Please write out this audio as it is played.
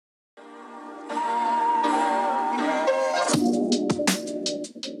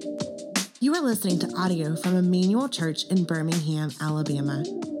are listening to audio from Emmanuel Church in Birmingham, Alabama.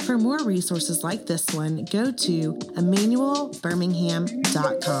 For more resources like this one, go to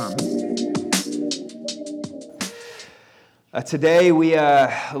emmanuelbirmingham.com. Today we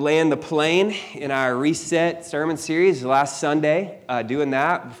land the plane in our Reset sermon series, last Sunday, doing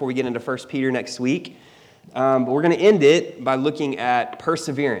that before we get into 1 Peter next week. But we're going to end it by looking at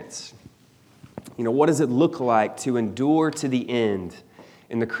perseverance. You know, what does it look like to endure to the end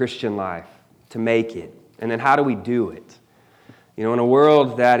in the Christian life, to make it? And then how do we do it? You know, in a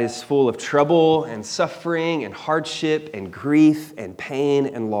world that is full of trouble and suffering and hardship and grief and pain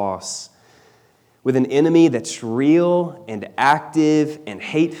and loss, with an enemy that's real and active and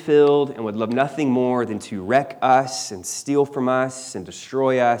hate-filled and would love nothing more than to wreck us and steal from us and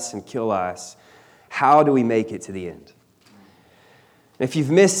destroy us and kill us, how do we make it to the end? If you've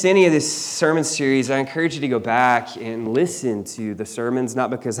missed any of this sermon series, I encourage you to go back and listen to the sermons, not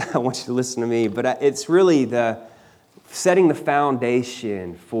because I want you to listen to me, but it's really the setting the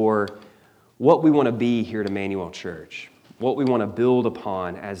foundation for what we want to be here at Emmanuel Church, what we want to build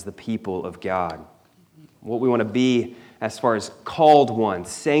upon as the people of God, what we want to be as far as called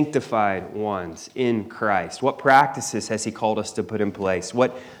ones, sanctified ones in Christ. What practices has He called us to put in place?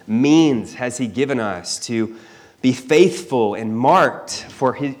 What means has He given us to be faithful and marked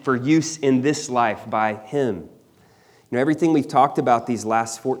for use in this life by Him? You know, everything we've talked about these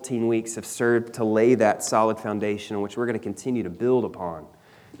last 14 weeks have served to lay that solid foundation on which we're going to continue to build upon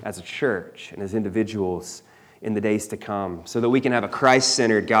as a church and as individuals in the days to come, so that we can have a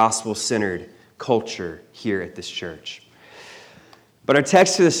Christ-centered, gospel-centered culture here at this church. But our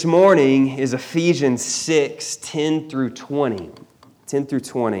text for this morning is Ephesians 6, 10 through 20. 10 through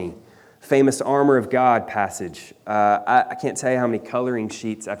 20. Famous armor of God passage. I can't tell you how many coloring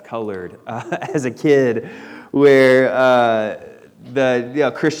sheets I've colored as a kid, where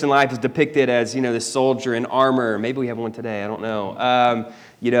the Christian life is depicted as, you know, the soldier in armor. Maybe we have one today. I don't know.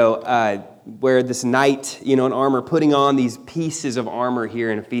 Where this knight, you know, in armor, putting on these pieces of armor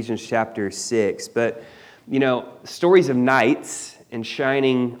here in Ephesians chapter 6. But, you know, stories of knights in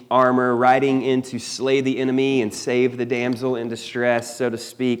shining armor riding in to slay the enemy and save the damsel in distress, so to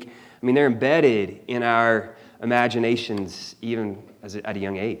speak. I mean, they're embedded in our imaginations even at a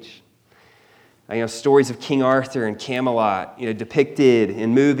young age. You know, stories of King Arthur and Camelot, you know, depicted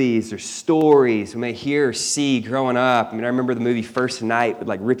in movies or stories we may hear or see growing up. I mean, I remember the movie First Knight with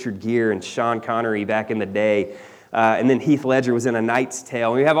like Richard Gere and Sean Connery back in the day. And then Heath Ledger was in A Knight's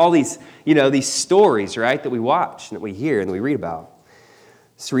Tale. And we have all these, you know, these stories, right, that we watch and that we hear and that we read about.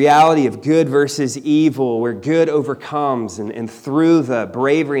 This reality of good versus evil, where good overcomes, and through the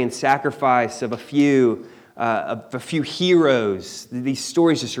bravery and sacrifice of a few heroes, these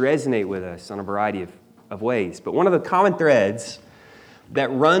stories just resonate with us on a variety of ways. But one of the common threads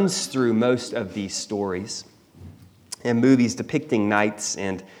that runs through most of these stories and movies depicting knights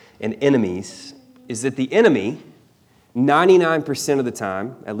and enemies is that the enemy, 99% of the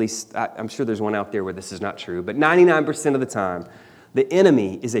time, at least I'm sure there's one out there where this is not true, but 99% of the time, the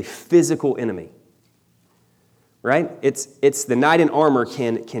enemy is a physical enemy, right? It's the knight in armor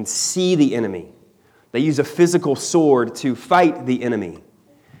can see the enemy. They use a physical sword to fight the enemy. You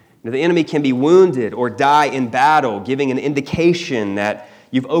know, the enemy can be wounded or die in battle, giving an indication that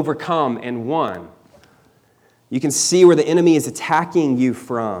you've overcome and won. You can see where the enemy is attacking you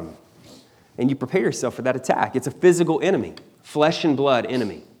from, and you prepare yourself for that attack. It's a physical enemy, flesh and blood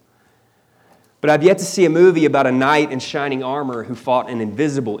enemy. But I've yet to see a movie about a knight in shining armor who fought an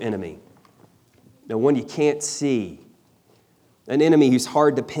invisible enemy. The one you can't see. An enemy who's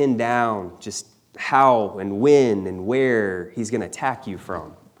hard to pin down, just how and when and where he's going to attack you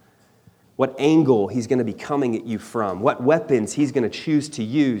from. What angle he's going to be coming at you from. What weapons he's going to choose to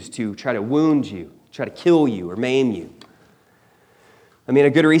use to try to wound you, try to kill you or maim you. I mean,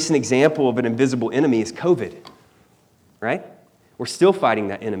 a good recent example of an invisible enemy is COVID, right? We're still fighting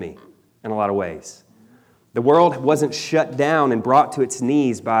that enemy in a lot of ways. The world wasn't shut down and brought to its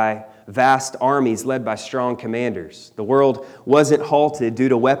knees by vast armies led by strong commanders. The world wasn't halted due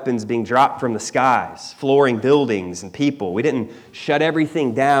to weapons being dropped from the skies, flooring buildings and people. We didn't shut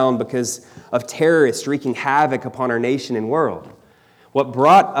everything down because of terrorists wreaking havoc upon our nation and world. What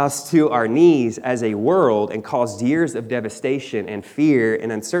brought us to our knees as a world and caused years of devastation and fear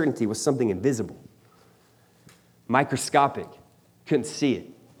and uncertainty was something invisible, microscopic. Couldn't see it.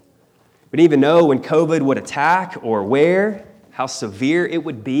 We didn't even know when COVID would attack or where, how severe it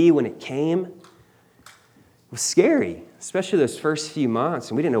would be when it came. It was scary, especially those first few months,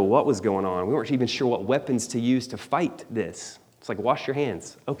 and we didn't know what was going on. We weren't even sure what weapons to use to fight this. It's like, wash your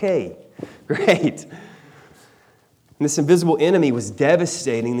hands. Okay, great. And this invisible enemy was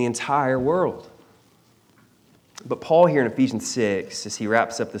devastating the entire world. But Paul here in Ephesians 6, as he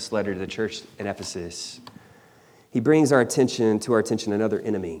wraps up this letter to the church in Ephesus, he brings to our attention another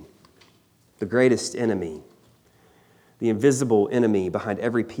enemy, the greatest enemy, the invisible enemy behind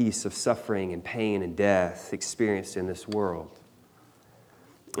every piece of suffering and pain and death experienced in this world.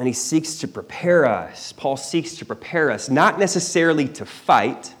 And he seeks to prepare us. Paul seeks to prepare us, not necessarily to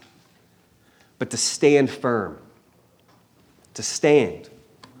fight, but to stand firm. To stand.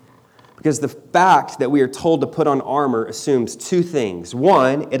 Because the fact that we are told to put on armor assumes two things.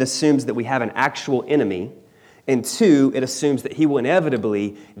 One, it assumes that we have an actual enemy. And two, it assumes that he will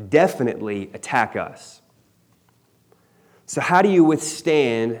inevitably, definitely attack us. So how do you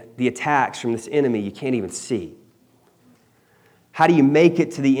withstand the attacks from this enemy you can't even see? How do you make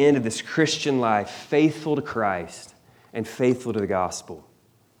it to the end of this Christian life faithful to Christ and faithful to the gospel?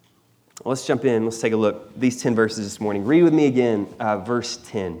 Well, let's jump in. Let's take a look. These 10 verses this morning. Read with me again, verse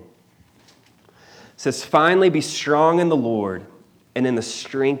 10. It says, "Finally be strong in the Lord and in the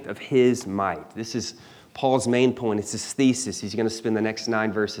strength of his might." This is Paul's main point. It's his thesis. He's going to spend the next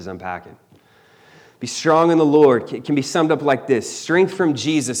 9 verses unpacking. Be strong in the Lord. It can be summed up like this. Strength from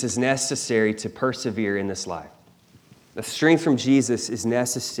Jesus is necessary to persevere in this life. The strength from Jesus is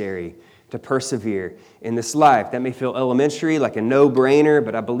necessary to persevere in this life. That may feel elementary, like a no-brainer,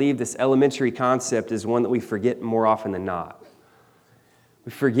 but I believe this elementary concept is one that we forget more often than not.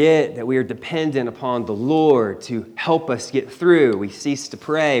 We forget that we are dependent upon the Lord to help us get through. We cease to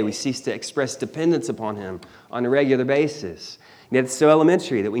pray. We cease to express dependence upon him on a regular basis. And yet it's so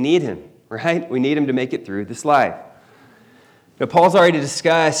elementary that we need him, right? We need him to make it through this life. Now, Paul's already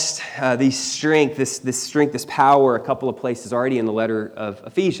discussed this strength, this power, a couple of places already in the letter of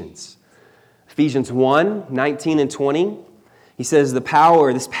Ephesians. Ephesians 1, 19 and 20. He says this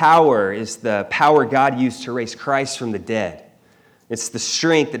power is the power God used to raise Christ from the dead. It's the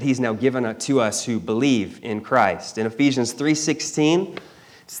strength that he's now given to us who believe in Christ. In Ephesians 3:16,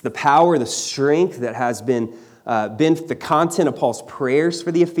 it's the power, the strength that has been the content of Paul's prayers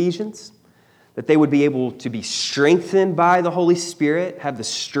for the Ephesians, that they would be able to be strengthened by the Holy Spirit, have the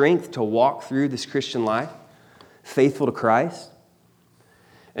strength to walk through this Christian life, faithful to Christ.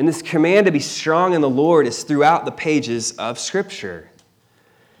 And this command to be strong in the Lord is throughout the pages of Scripture.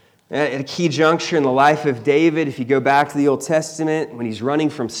 At a key juncture in the life of David, if you go back to the Old Testament, when he's running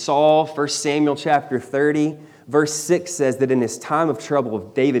from Saul, 1 Samuel chapter 30, verse 6 says that in his time of trouble,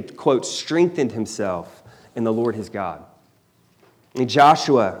 David, quote, strengthened himself in the Lord his God. And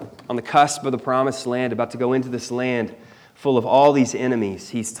Joshua, on the cusp of the promised land, about to go into this land full of all these enemies,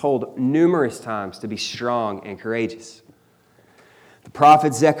 he's told numerous times to be strong and courageous. The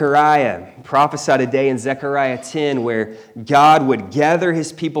prophet Zechariah prophesied a day in Zechariah 10 where God would gather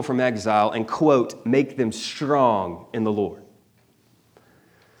his people from exile and, quote, make them strong in the Lord.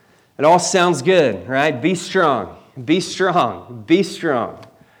 It all sounds good, right? Be strong, be strong, be strong.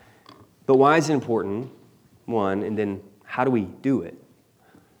 But why is it important? One, and then how do we do it?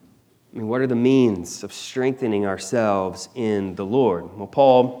 I mean, what are the means of strengthening ourselves in the Lord? Well,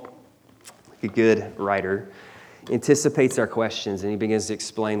 Paul, like a good writer, anticipates our questions, and he begins to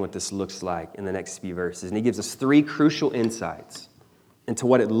explain what this looks like in the next few verses. And he gives us 3 crucial insights into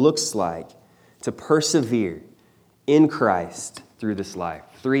what it looks like to persevere in Christ through this life.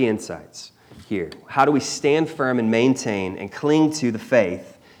 3 insights here. How do we stand firm and maintain and cling to the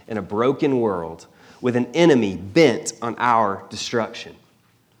faith in a broken world with an enemy bent on our destruction?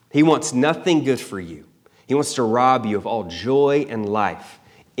 He wants nothing good for you. He wants to rob you of all joy and life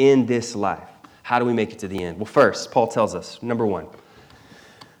in this life. How do we make it to the end? Well, first, Paul tells us, number 1,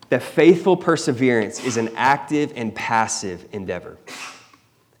 that faithful perseverance is an active and passive endeavor.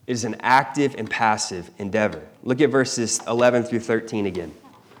 It is an active and passive endeavor. Look at verses 11 through 13 again.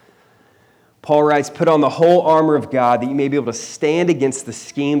 Paul writes, "Put on the whole armor of God that you may be able to stand against the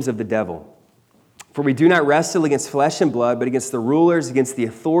schemes of the devil. For we do not wrestle against flesh and blood, but against the rulers, against the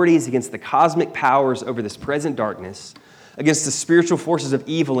authorities, against the cosmic powers over this present darkness, against the spiritual forces of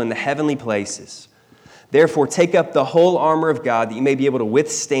evil in the heavenly places. Therefore, take up the whole armor of God that you may be able to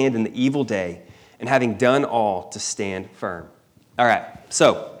withstand in the evil day, and having done all, to stand firm." All right,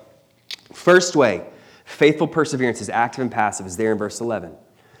 so first way, faithful perseverance is active and passive, is there in verse 11.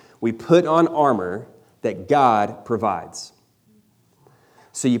 We put on armor that God provides.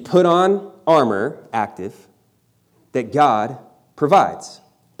 So you put on armor, active, that God provides,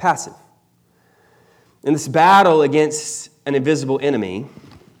 passive. In this battle against an invisible enemy,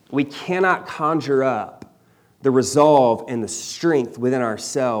 we cannot conjure up the resolve and the strength within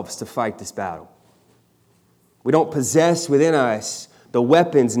ourselves to fight this battle. We don't possess within us the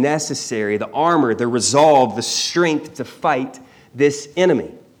weapons necessary, the armor, the resolve, the strength to fight this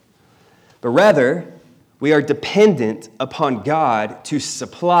enemy. But rather, we are dependent upon God to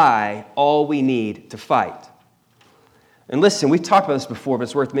supply all we need to fight. And listen, we've talked about this before, but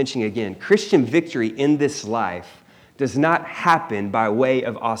it's worth mentioning again. Christian victory in this life does not happen by way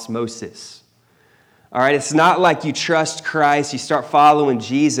of osmosis. All right, it's not like you trust Christ, you start following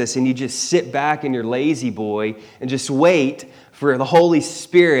Jesus, and you just sit back in your lazy boy and just wait for the Holy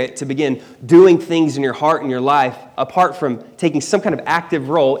Spirit to begin doing things in your heart and your life apart from taking some kind of active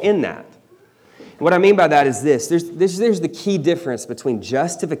role in that. What I mean by that is this. There's the key difference between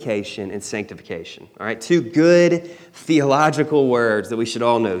justification and sanctification. All right, two good theological words that we should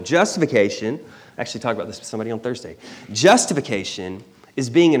all know. Justification, I actually talked about this with somebody on Thursday. Justification is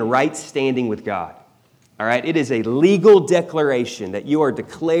being in right standing with God. All right, it is a legal declaration that you are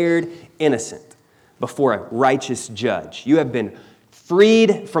declared innocent before a righteous judge. You have been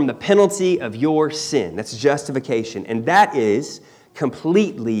freed from the penalty of your sin. That's justification. And that is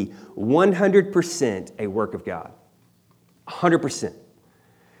completely 100% a work of God. 100%.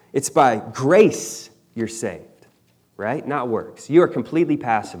 It's by grace you're saved, right? Not works. You are completely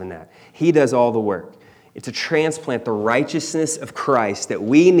passive in that. He does all the work. It's to transplant the righteousness of Christ that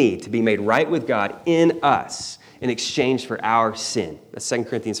we need to be made right with God in us in exchange for our sin. That's 2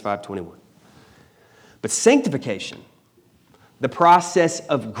 Corinthians 5:21. But sanctification, the process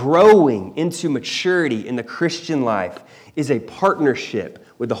of growing into maturity in the Christian life, is a partnership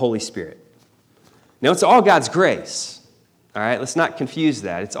with the Holy Spirit. Now, it's all God's grace. All right, let's not confuse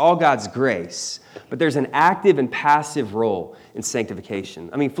that. It's all God's grace. But there's an active and passive role in sanctification.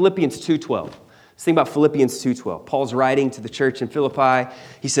 I mean, Philippians 2:12. Let's think about Philippians 2:12. Paul's writing to the church in Philippi.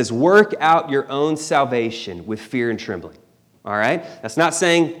 He says, work out your own salvation with fear and trembling. All right? That's not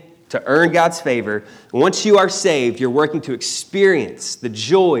saying to earn God's favor. Once you are saved, you're working to experience the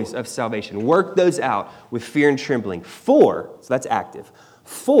joys of salvation. Work those out with fear and trembling. So that's active.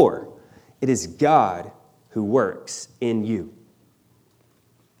 For it is God who works in you,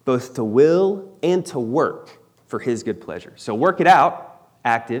 both to will and to work for his good pleasure. So work it out,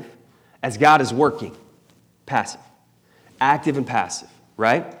 active, as God is working, passive. Active and passive,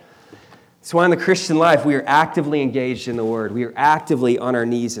 right? That's why in the Christian life, we are actively engaged in the Word. We are actively on our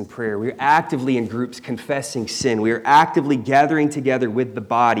knees in prayer. We are actively in groups confessing sin. We are actively gathering together with the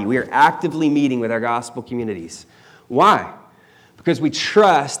body. We are actively meeting with our gospel communities. Why? Because we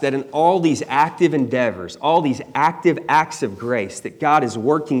trust that in all these active endeavors, all these active acts of grace, that God is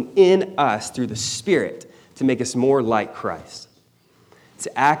working in us through the Spirit to make us more like Christ. It's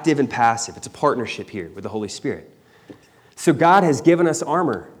active and passive. It's a partnership here with the Holy Spirit. So God has given us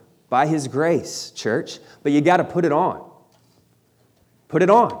armor by his grace, church, but you got to put it on. Put it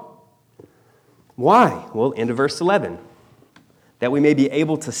on. Why? Well, end of verse 11. That we may be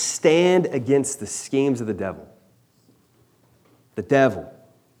able to stand against the schemes of the devil. The devil,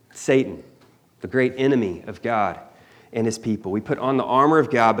 Satan, the great enemy of God and his people. We put on the armor of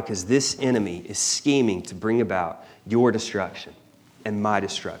God because this enemy is scheming to bring about your destruction and my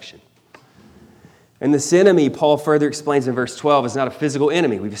destruction. And this enemy, Paul further explains in verse 12, is not a physical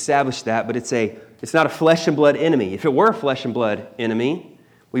enemy. We've established that, but it's not a flesh and blood enemy. If it were a flesh and blood enemy,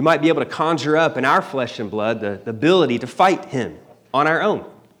 we might be able to conjure up in our flesh and blood the ability to fight him on our own.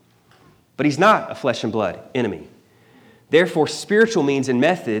 But he's not a flesh and blood enemy. Therefore, spiritual means and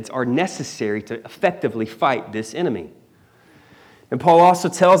methods are necessary to effectively fight this enemy. And Paul also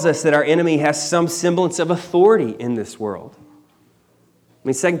tells us that our enemy has some semblance of authority in this world. I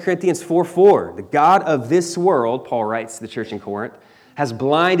mean, 2 Corinthians 4:4, the God of this world, Paul writes to the church in Corinth, has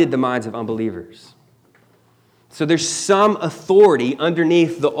blinded the minds of unbelievers. So there's some authority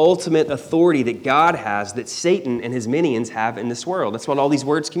underneath the ultimate authority that God has that Satan and his minions have in this world. That's what all these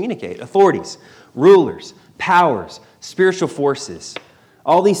words communicate. Authorities, rulers, powers, spiritual forces.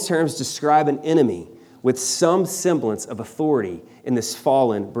 All these terms describe an enemy with some semblance of authority in this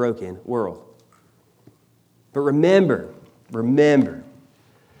fallen, broken world. But remember,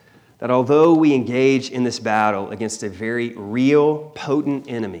 that although we engage in this battle against a very real, potent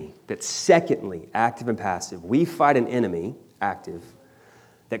enemy that's secondly active and passive, we fight an enemy, active,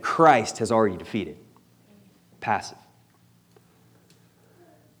 that Christ has already defeated, passive.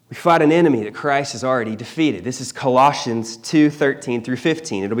 We fight an enemy that Christ has already defeated. This is Colossians 2:13 through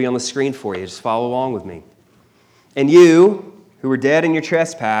 15. It'll be on the screen for you. Just follow along with me. And you, who were dead in your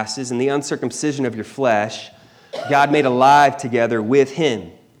trespasses and the uncircumcision of your flesh, God made alive together with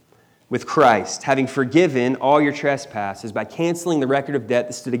him, with Christ, having forgiven all your trespasses by canceling the record of debt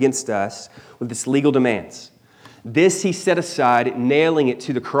that stood against us with its legal demands. This he set aside, nailing it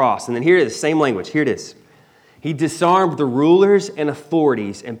to the cross. And then here it is, same language. Here it is. He disarmed the rulers and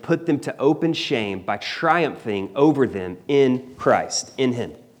authorities and put them to open shame by triumphing over them in Christ, in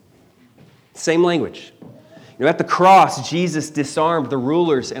Him. Same language. At the cross, Jesus disarmed the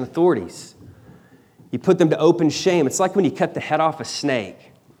rulers and authorities. He put them to open shame. It's like when you cut the head off a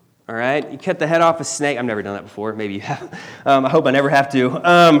snake, all right? You cut the head off a snake. I've never done that before. Maybe you have. I hope I never have to.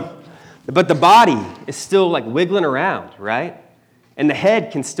 But the body is still like wiggling around, right? And the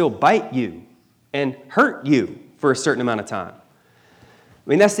head can still bite you and hurt you for a certain amount of time. I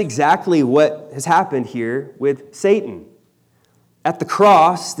mean, that's exactly what has happened here with Satan. At the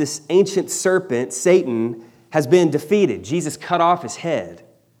cross, this ancient serpent, Satan, has been defeated. Jesus cut off his head,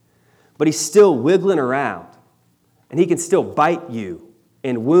 but he's still wiggling around, and he can still bite you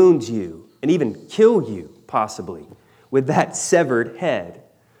and wound you and even kill you, possibly, with that severed head.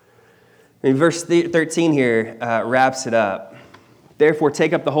 And verse 13 here wraps it up. Therefore,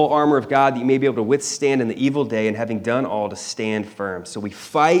 take up the whole armor of God that you may be able to withstand in the evil day, and having done all, to stand firm. So we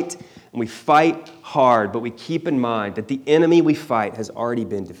fight, and we fight hard, but we keep in mind that the enemy we fight has already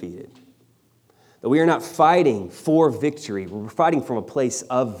been defeated. That we are not fighting for victory. We're fighting from a place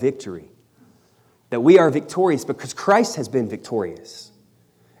of victory. That we are victorious because Christ has been victorious.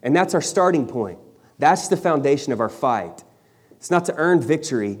 And that's our starting point. That's the foundation of our fight. It's not to earn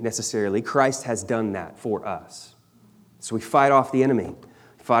victory necessarily. Christ has done that for us. So we fight off the enemy.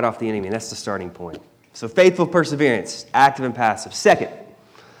 Fight off the enemy, and that's the starting point. So faithful perseverance, active and passive. Second,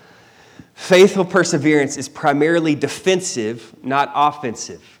 faithful perseverance is primarily defensive, not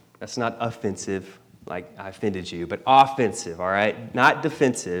offensive. That's not offensive, like I offended you, but offensive, all right? Not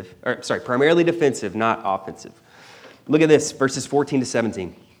defensive, primarily defensive, not offensive. Look at this, verses 14 to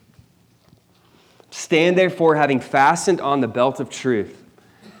 17. Stand therefore, having fastened on the belt of truth,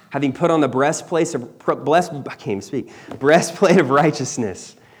 having put on the breastplate of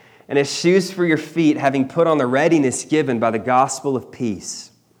righteousness, and as shoes for your feet, having put on the readiness given by the gospel of peace.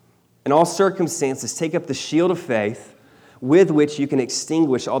 In all circumstances, take up the shield of faith, with which you can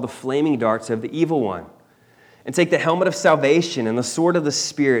extinguish all the flaming darts of the evil one. And take the helmet of salvation and the sword of the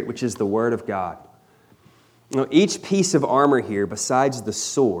Spirit, which is the word of God. Now, each piece of armor here, besides the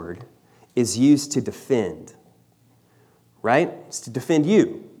sword, is used to defend. Right? It's to defend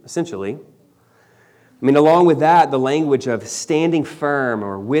you, essentially. I mean, along with that, the language of standing firm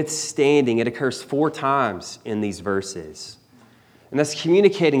or withstanding, it occurs 4 times in these verses. And that's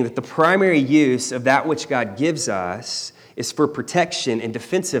communicating that the primary use of that which God gives us is for protection and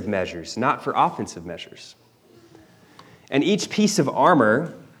defensive measures, not for offensive measures. And each piece of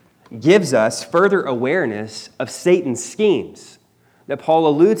armor gives us further awareness of Satan's schemes that Paul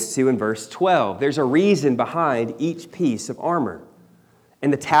alludes to in verse 12. There's a reason behind each piece of armor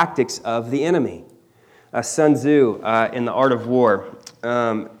and the tactics of the enemy. Sun Tzu, in The Art of War,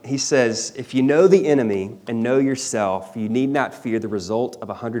 he says, if you know the enemy and know yourself, you need not fear the result of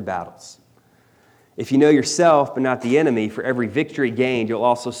 100 battles. If you know yourself but not the enemy, for every victory gained, you'll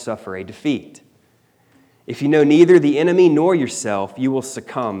also suffer a defeat. If you know neither the enemy nor yourself, you will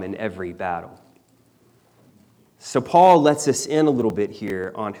succumb in every battle. So Paul lets us in a little bit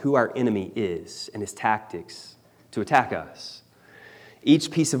here on who our enemy is and his tactics to attack us. Each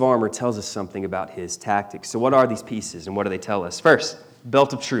piece of armor tells us something about his tactics. So what are these pieces and what do they tell us? First,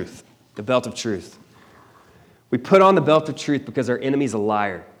 belt of truth. The belt of truth. We put on the belt of truth because our enemy's a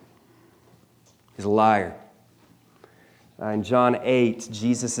liar. He's a liar. In John 8,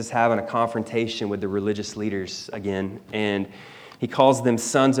 Jesus is having a confrontation with the religious leaders again, and he calls them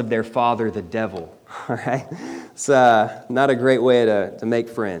sons of their father, the devil. All right? It's not a great way to make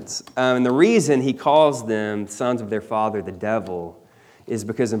friends. And the reason he calls them sons of their father, the devil, is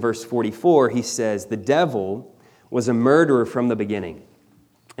because in verse 44, he says, the devil was a murderer from the beginning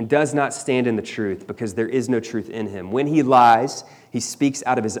and does not stand in the truth because there is no truth in him. When he lies, he speaks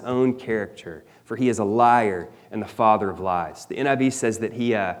out of his own character, for he is a liar and the father of lies. The NIV says that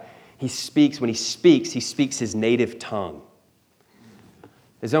he speaks his native tongue.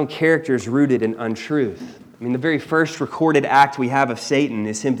 His own character is rooted in untruth. I mean, the very first recorded act we have of Satan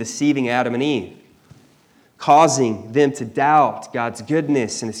is him deceiving Adam and Eve, causing them to doubt God's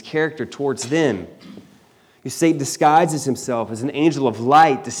goodness and his character towards them. Satan disguises himself as an angel of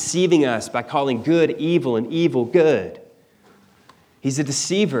light, deceiving us by calling good evil and evil good. He's a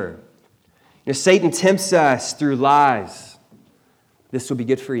deceiver. Satan tempts us through lies. This will be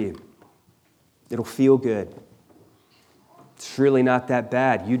good for you. It'll feel good. It's really not that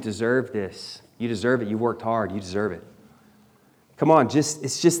bad. You deserve this. You deserve it. You worked hard. You deserve it. Come on,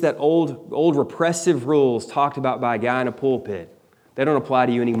 it's just that old repressive rules talked about by a guy in a pulpit. They don't apply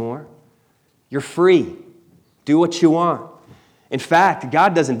to you anymore. You're free. Do what you want. In fact,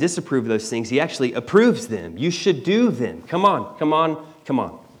 God doesn't disapprove of those things. He actually approves them. You should do them. Come on, come on, come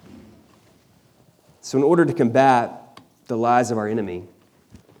on. So in order to combat the lies of our enemy,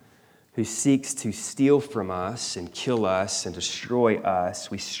 who seeks to steal from us and kill us and destroy us,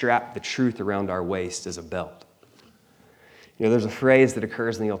 we strap the truth around our waist as a belt. You know, there's a phrase that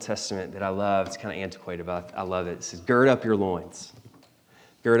occurs in the Old Testament that I love. It's kind of antiquated, but I love it. It says, gird up your loins.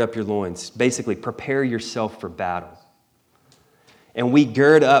 Gird up your loins. Basically, prepare yourself for battle. And we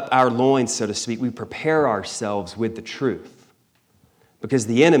gird up our loins, so to speak. We prepare ourselves with the truth because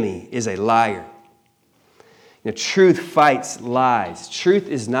the enemy is a liar. You know, truth fights lies. Truth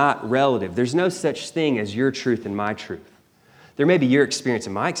is not relative. There's no such thing as your truth and my truth. There may be your experience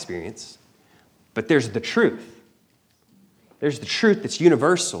and my experience, but there's the truth. There's the truth that's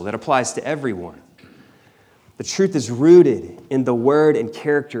universal, that applies to everyone. The truth is rooted in the word and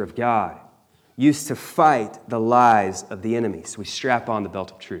character of God, used to fight the lies of the enemy. So we strap on the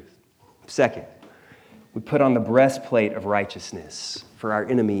belt of truth. Second, we put on the breastplate of righteousness, for our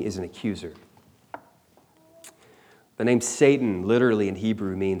enemy is an accuser. The name Satan literally in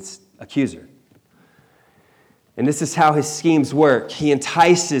Hebrew means accuser. And this is how his schemes work. He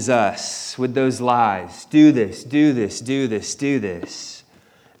entices us with those lies. Do this, do this, do this, do this.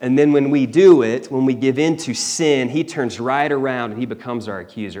 And then when we do it, when we give in to sin, he turns right around and he becomes our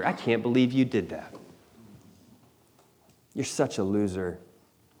accuser. I can't believe you did that. You're such a loser.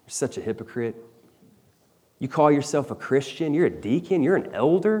 You're such a hypocrite. You call yourself a Christian. You're a deacon. You're an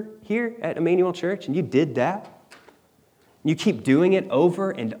elder here at Emmanuel Church, and you did that. You keep doing it over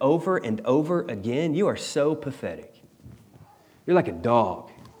and over and over again. You are so pathetic. You're like a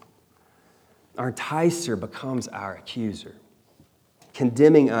dog. Our enticer becomes our accuser,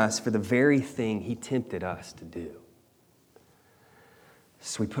 condemning us for the very thing he tempted us to do.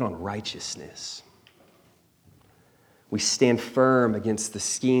 So we put on righteousness. We stand firm against the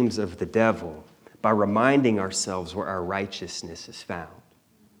schemes of the devil by reminding ourselves where our righteousness is found.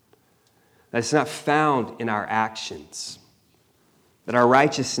 That it's not found in our actions. That our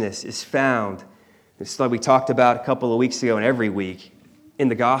righteousness is found, it's like we talked about a couple of weeks ago and every week, in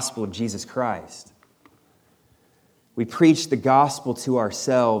the gospel of Jesus Christ. We preach the gospel to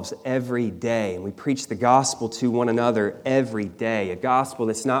ourselves every day, and we preach the gospel to one another every day, a gospel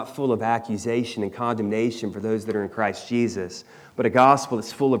that's not full of accusation and condemnation for those that are in Christ Jesus, but a gospel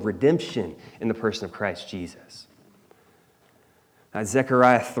that's full of redemption in the person of Christ Jesus.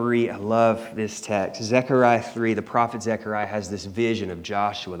 Zechariah 3, I love this text. Zechariah 3, the prophet Zechariah has this vision of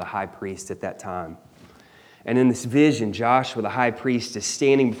Joshua, the high priest at that time. And in this vision, Joshua, the high priest, is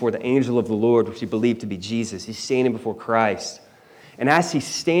standing before the angel of the Lord, which he believed to be Jesus. He's standing before Christ. And as he's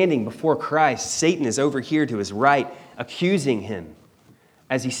standing before Christ, Satan is over here to his right, accusing him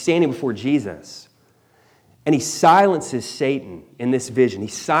as he's standing before Jesus. And he silences Satan in this vision. He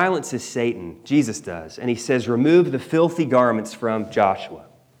silences Satan, Jesus does. And he says, remove the filthy garments from Joshua.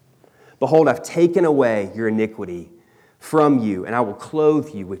 Behold, I've taken away your iniquity from you, and I will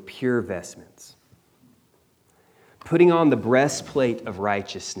clothe you with pure vestments. Putting on the breastplate of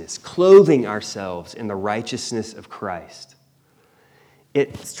righteousness, clothing ourselves in the righteousness of Christ.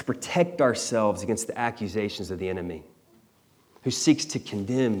 It's to protect ourselves against the accusations of the enemy, who seeks to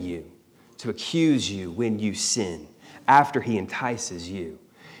condemn you, to accuse you when you sin, after he entices you.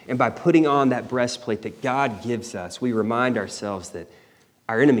 And by putting on that breastplate that God gives us, we remind ourselves that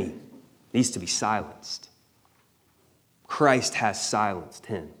our enemy needs to be silenced. Christ has silenced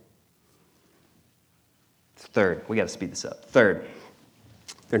him. Third, we got to speed this up. Third,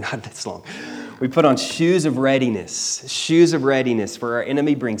 they're not this long. We put on shoes of readiness, for our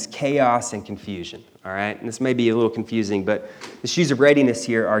enemy brings chaos and confusion. All right, and this may be a little confusing, but the shoes of readiness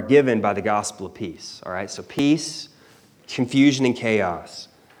here are given by the gospel of peace. All right, so peace, confusion, and chaos.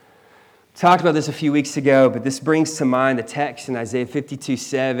 Talked about this a few weeks ago, but this brings to mind the text in Isaiah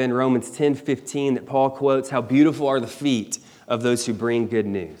 52:7, Romans 10:15 that Paul quotes, how beautiful are the feet of those who bring good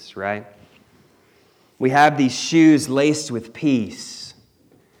news, right? We have these shoes laced with peace,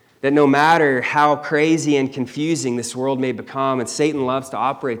 that no matter how crazy and confusing this world may become, and Satan loves to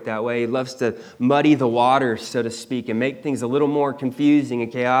operate that way, he loves to muddy the waters, so to speak, and make things a little more confusing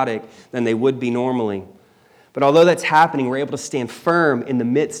and chaotic than they would be normally. But although that's happening, we're able to stand firm in the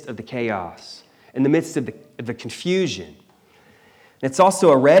midst of the chaos, in the midst of the confusion. And it's also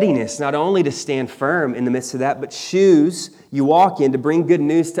a readiness not only to stand firm in the midst of that, but shoes you walk in to bring good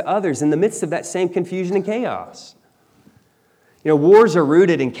news to others in the midst of that same confusion and chaos. You know, wars are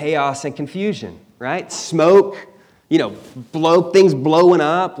rooted in chaos and confusion, right? Smoke, things blowing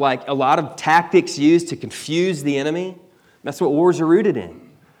up, like a lot of tactics used to confuse the enemy. That's what wars are rooted in.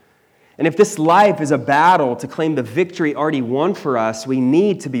 And if this life is a battle to claim the victory already won for us, we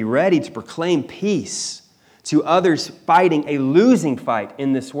need to be ready to proclaim peace to others fighting a losing fight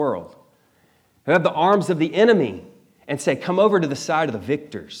in this world, who have the arms of the enemy, and say, come over to the side of the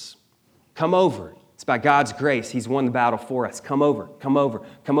victors. Come over. It's by God's grace. He's won the battle for us. Come over, come over,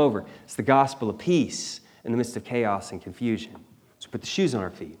 come over. It's the gospel of peace in the midst of chaos and confusion. So put the shoes on our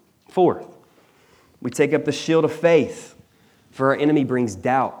feet. Fourth, we take up the shield of faith, for our enemy brings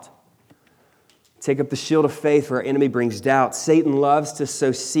doubt. Take up the shield of faith, for our enemy brings doubt. Satan loves to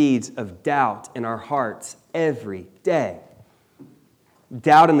sow seeds of doubt in our hearts every day.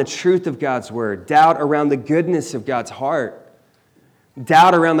 Doubt in the truth of God's word. Doubt around the goodness of God's heart.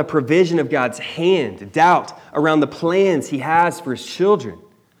 Doubt around the provision of God's hand. Doubt around the plans He has for His children.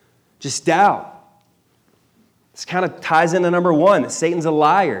 Just doubt. This kind of ties into number one, that Satan's a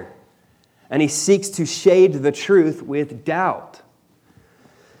liar, and he seeks to shade the truth with doubt.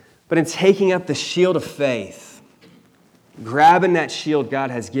 But in taking up the shield of faith, grabbing that shield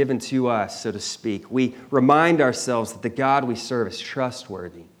God has given to us, so to speak, we remind ourselves that the God we serve is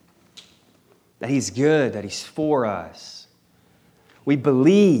trustworthy, that He's good, that He's for us. We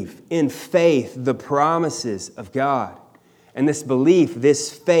believe in faith the promises of God. And this belief, this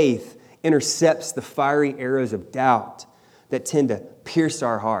faith, intercepts the fiery arrows of doubt that tend to pierce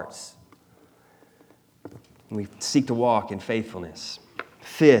our hearts. And we seek to walk in faithfulness.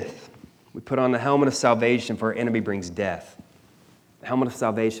 Fifth, we put on the helmet of salvation, for our enemy brings death. The helmet of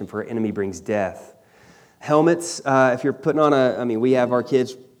salvation, for our enemy brings death. Helmets, if you're putting on we have our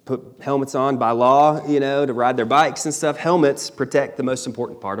kids put helmets on by law, to ride their bikes and stuff. Helmets protect the most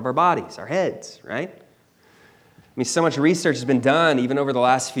important part of our bodies, our heads, right? So much research has been done, even over the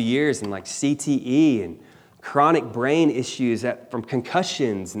last few years, in like CTE and chronic brain issues from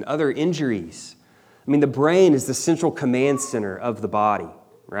concussions and other injuries. The brain is the central command center of the body,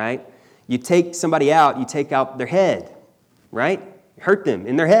 right? You take somebody out, you take out their head, right? You hurt them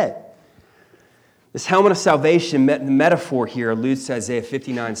in their head. This helmet of salvation metaphor here alludes to Isaiah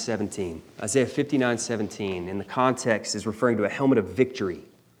 59:17. Isaiah 59:17 in the context is referring to a helmet of victory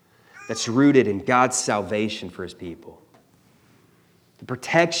that's rooted in God's salvation for His people. The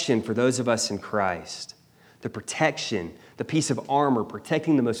protection for those of us in Christ. The protection, the piece of armor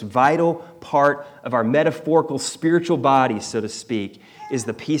protecting the most vital part of our metaphorical spiritual bodies, so to speak, is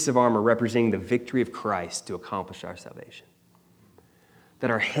the piece of armor representing the victory of Christ to accomplish our salvation. That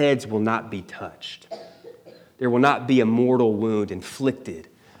our heads will not be touched. There will not be a mortal wound inflicted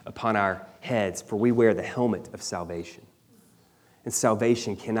upon our heads, for we wear the helmet of salvation. And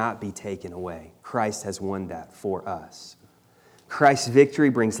salvation cannot be taken away. Christ has won that for us. Christ's victory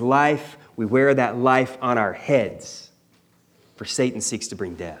brings life. We wear that life on our heads, for Satan seeks to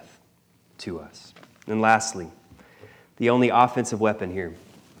bring death to us. And lastly, the only offensive weapon here,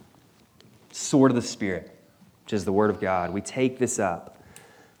 sword of the Spirit, which is the Word of God. We take this up,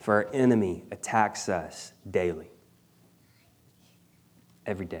 for our enemy attacks us daily,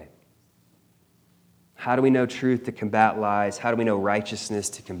 every day. How do we know truth to combat lies? How do we know righteousness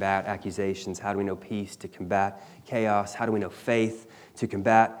to combat accusations? How do we know peace to combat chaos? How do we know faith to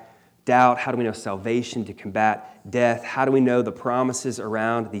combat doubt? How do we know salvation to combat death? How do we know the promises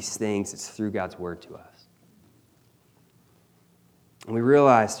around these things? It's through God's word to us. And we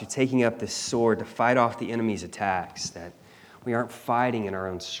realize through taking up this sword to fight off the enemy's attacks that we aren't fighting in our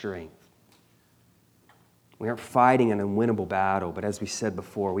own strength. We aren't fighting an unwinnable battle, but as we said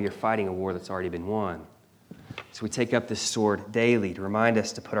before, we are fighting a war that's already been won. So we take up this sword daily to remind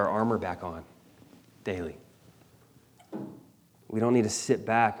us to put our armor back on daily. We don't need to sit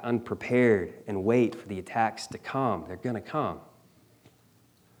back unprepared and wait for the attacks to come. They're going to come.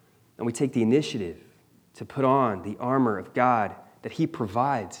 And we take the initiative to put on the armor of God that He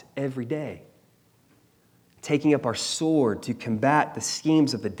provides every day. Taking up our sword to combat the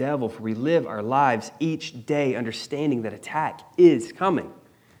schemes of the devil, for we live our lives each day understanding that attack is coming.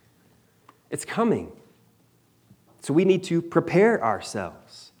 It's coming. So we need to prepare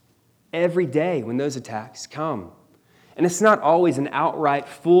ourselves every day when those attacks come. And it's not always an outright,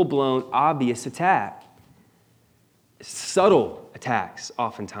 full-blown, obvious attack. It's subtle attacks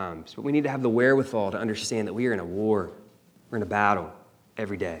oftentimes, but we need to have the wherewithal to understand that we are in a war. We're in a battle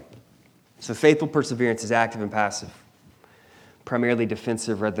every day. So faithful perseverance is active and passive, primarily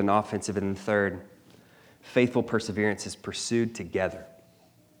defensive rather than offensive. And then third, faithful perseverance is pursued together.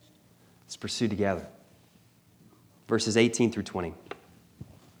 It's pursued together. Verses 18 through 20.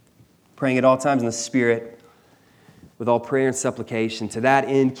 Praying at all times in the Spirit, with all prayer and supplication. To that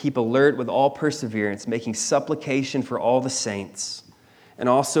end, keep alert with all perseverance, making supplication for all the saints, and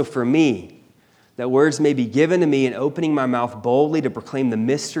also for me, that words may be given to me in opening my mouth boldly to proclaim the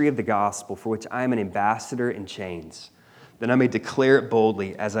mystery of the gospel, for which I am an ambassador in chains, that I may declare it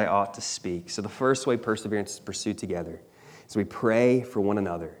boldly as I ought to speak. So the first way perseverance is pursued together is we pray for one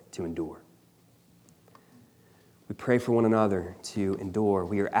another to endure. We pray for one another to endure.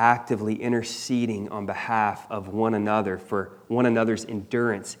 We are actively interceding on behalf of one another for one another's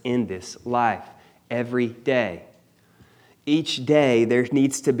endurance in this life every day. Each day, there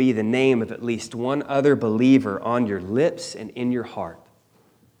needs to be the name of at least one other believer on your lips and in your heart.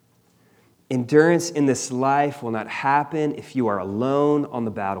 Endurance in this life will not happen if you are alone on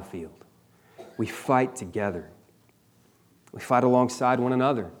the battlefield. We fight together. We fight alongside one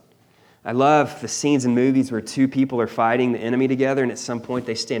another. I love the scenes in movies where two people are fighting the enemy together, and at some point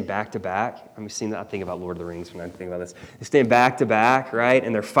they stand back to back. I'm thinking about Lord of the Rings when I'm thinking about this. They stand back to back, right?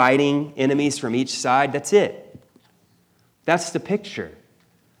 And they're fighting enemies from each side. That's it. That's the picture.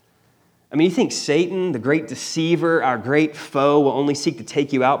 I mean, you think Satan, the great deceiver, our great foe, will only seek to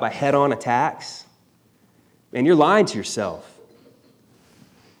take you out by head-on attacks? Man, you're lying to yourself.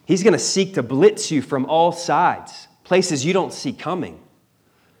 He's going to seek to blitz you from all sides, places you don't see coming.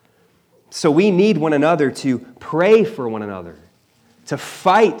 So we need one another to pray for one another, to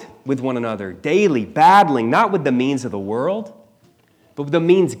fight with one another daily, battling, not with the means of the world, but with the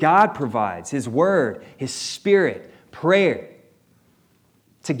means God provides, His Word, His Spirit, prayer.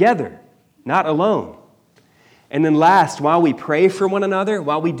 Together, not alone. And then last, while we pray for one another,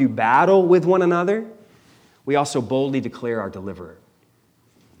 while we do battle with one another, we also boldly declare our deliverer.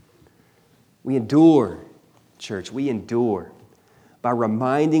 We endure, church, we endure by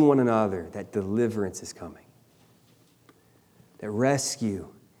reminding one another that deliverance is coming, that rescue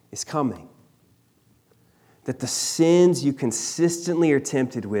is coming, that the sins you consistently are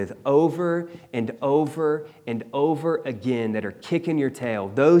tempted with over and over and over again that are kicking your tail,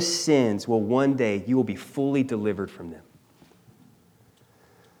 those sins will one day, you will be fully delivered from them.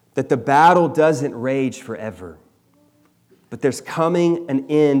 That the battle doesn't rage forever, but there's coming an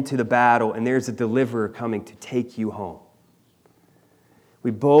end to the battle, and there's a deliverer coming to take you home. We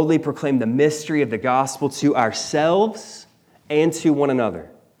boldly proclaim the mystery of the gospel to ourselves and to one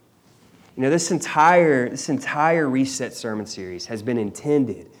another. You know, this entire Reset sermon series has been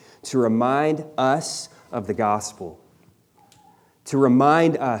intended to remind us of the gospel, to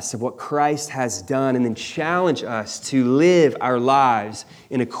remind us of what Christ has done, and then challenge us to live our lives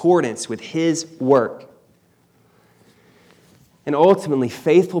in accordance with His work. And ultimately,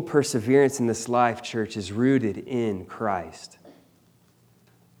 faithful perseverance in this life, church, is rooted in Christ.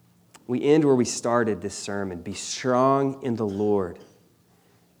 We end where we started this sermon. Be strong in the Lord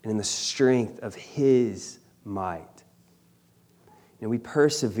and in the strength of His might. And we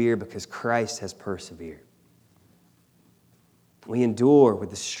persevere because Christ has persevered. We endure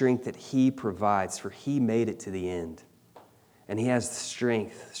with the strength that He provides, for He made it to the end. And He has the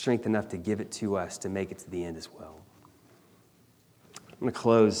strength enough to give it to us to make it to the end as well. I'm going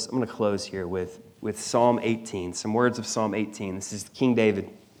to close here with Psalm 18, some words of Psalm 18. This is King David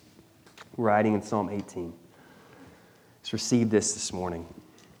writing in Psalm 18. Let's receive this morning.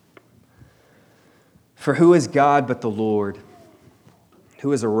 For who is God but the Lord?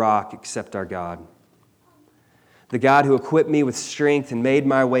 Who is a rock except our God? The God who equipped me with strength and made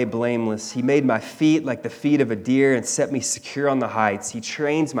my way blameless. He made my feet like the feet of a deer and set me secure on the heights. He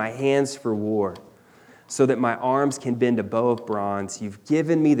trains my hands for war so that my arms can bend a bow of bronze. You've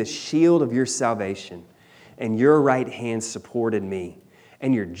given me the shield of your salvation, and your right hand supported me,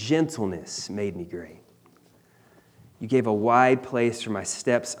 and your gentleness made me great. You gave a wide place for my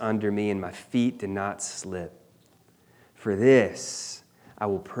steps under me, and my feet did not slip. For this I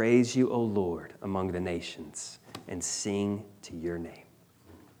will praise you, O Lord, among the nations, and sing to your name.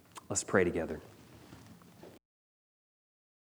 Let's pray together.